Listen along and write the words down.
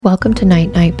Welcome to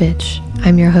Night Night Bitch.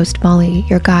 I'm your host Molly,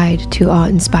 your guide to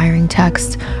awe-inspiring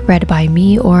texts read by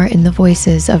me or in the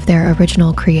voices of their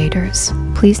original creators.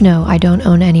 Please know I don't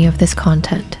own any of this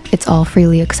content. It's all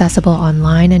freely accessible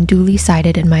online and duly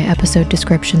cited in my episode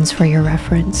descriptions for your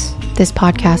reference. This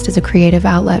podcast is a creative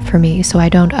outlet for me, so I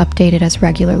don't update it as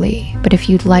regularly. But if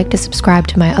you'd like to subscribe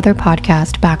to my other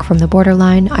podcast, Back from the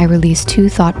Borderline, I release 2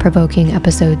 thought-provoking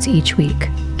episodes each week.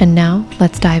 And now,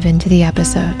 let's dive into the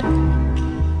episode.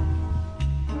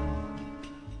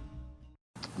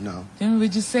 No. Then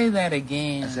would you say that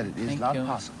again? I said it is not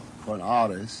possible for an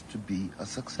artist to be a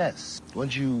success.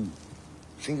 Once you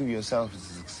think of yourself as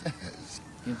a success,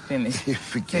 you finish. You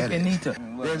forget it.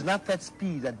 Well, there's not that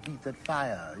speed, that beat, that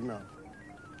fire, you know.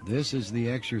 This is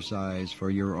the exercise for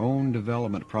your own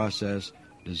development process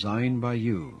designed by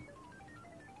you.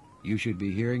 You should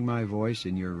be hearing my voice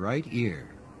in your right ear.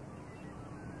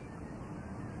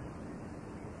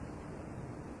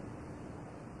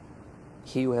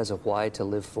 He who has a why to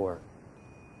live for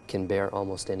can bear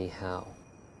almost any how.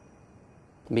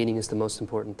 Meaning is the most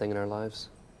important thing in our lives.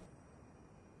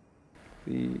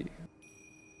 The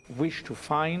wish to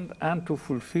find and to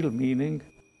fulfill meaning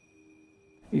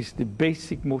is the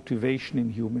basic motivation in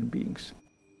human beings.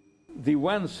 The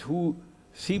ones who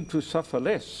seem to suffer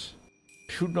less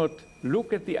should not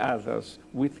look at the others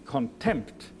with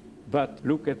contempt, but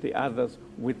look at the others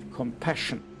with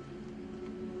compassion.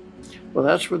 Well,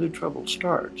 that's where the trouble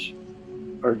starts.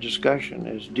 Our discussion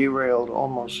is derailed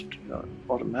almost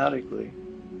automatically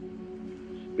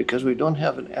because we don't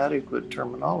have an adequate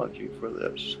terminology for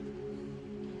this.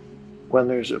 When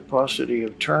there's a paucity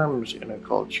of terms in a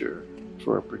culture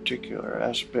for a particular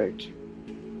aspect,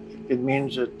 it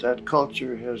means that that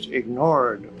culture has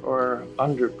ignored or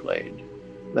underplayed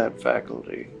that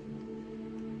faculty.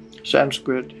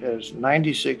 Sanskrit has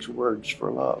 96 words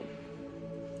for love.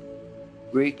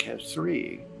 Greek has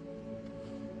 3,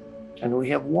 and we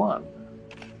have 1.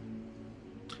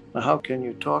 Now, how can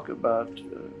you talk about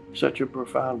such a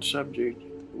profound subject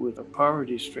with a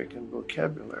poverty-stricken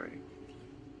vocabulary?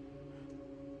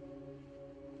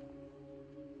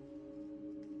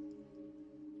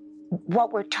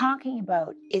 What we're talking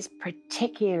about is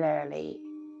particularly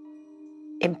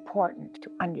important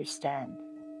to understand.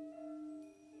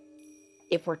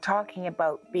 If we're talking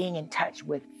about being in touch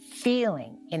with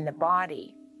feeling in the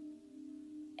body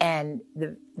and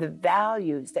the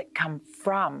values that come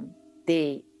from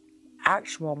the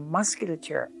actual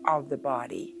musculature of the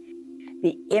body,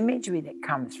 the imagery that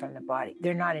comes from the body,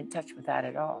 they're not in touch with that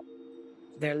at all.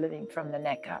 They're living from the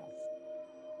neck up.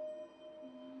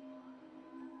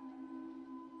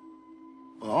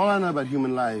 Well, all I know about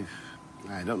human life,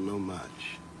 I don't know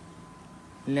much.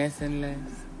 Less and less.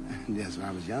 Yes, when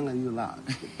I was young, I knew a lot.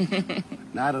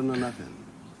 Now I don't know nothing.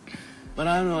 But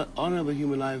all I know about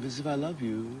human life is if I love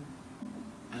you,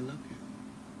 I love you.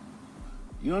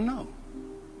 You don't know.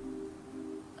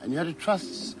 And you have to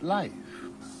trust life.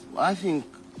 Well, I think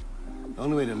the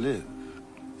only way to live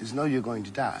is know you're going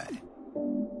to die.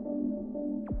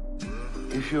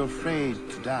 If you're afraid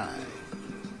to die,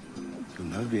 you'll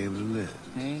never be able to live.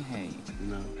 Hey. You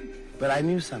know? But I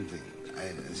knew something.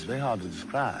 It's very hard to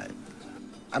describe.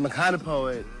 I'm a kind of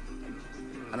poet,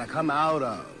 and I come out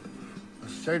of a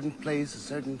certain place, a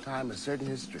certain time, a certain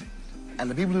history.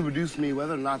 And the people who produce me,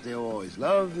 whether or not they always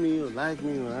love me or like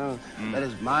me, or that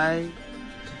is my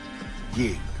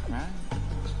gig. Right.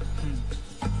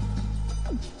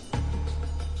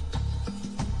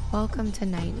 Welcome to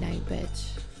Night Night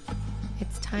Bitch.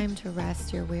 It's time to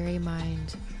rest your weary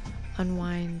mind,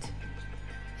 unwind,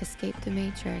 escape the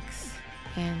matrix,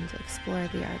 and explore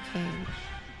the arcane.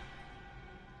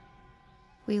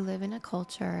 We live in a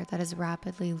culture that is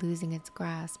rapidly losing its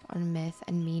grasp on myth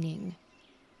and meaning.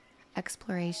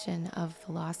 Exploration of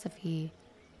philosophy,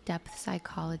 depth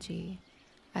psychology,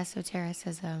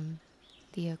 esotericism,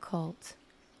 the occult,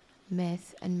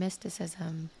 myth, and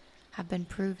mysticism have been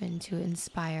proven to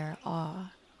inspire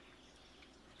awe.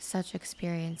 Such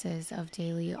experiences of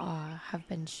daily awe have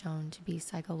been shown to be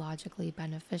psychologically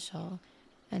beneficial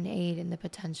and aid in the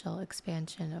potential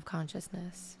expansion of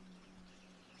consciousness.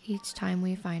 Each time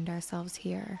we find ourselves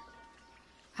here,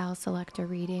 I'll select a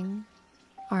reading,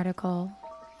 article,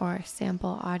 or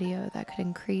sample audio that could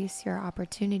increase your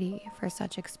opportunity for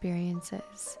such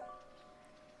experiences.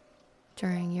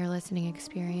 During your listening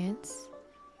experience,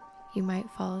 you might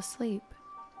fall asleep.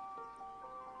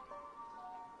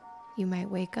 You might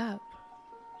wake up.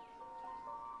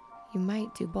 You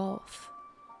might do both.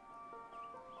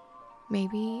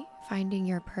 Maybe finding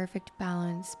your perfect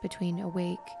balance between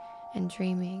awake and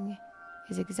dreaming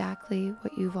is exactly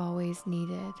what you've always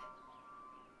needed.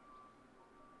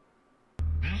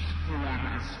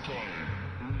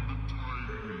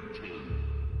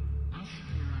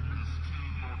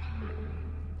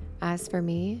 As for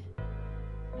me,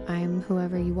 I'm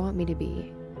whoever you want me to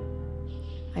be.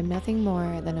 I'm nothing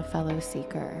more than a fellow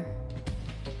seeker,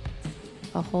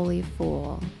 a holy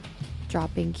fool,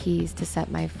 dropping keys to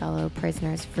set my fellow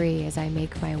prisoners free as I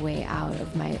make my way out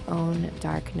of my own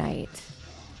dark night.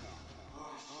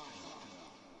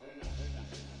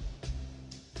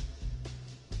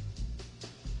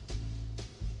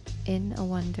 In a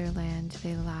wonderland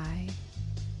they lie,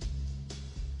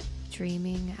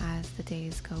 dreaming as the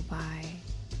days go by,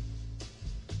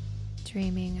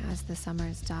 dreaming as the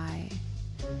summers die,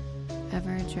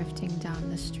 ever drifting down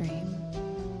the stream,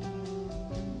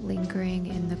 lingering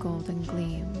in the golden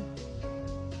gleam.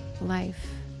 Life,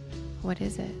 what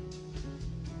is it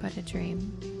but a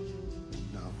dream?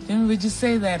 Then would you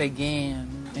say that again?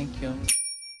 Thank you.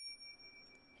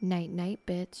 Night, night,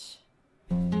 bitch.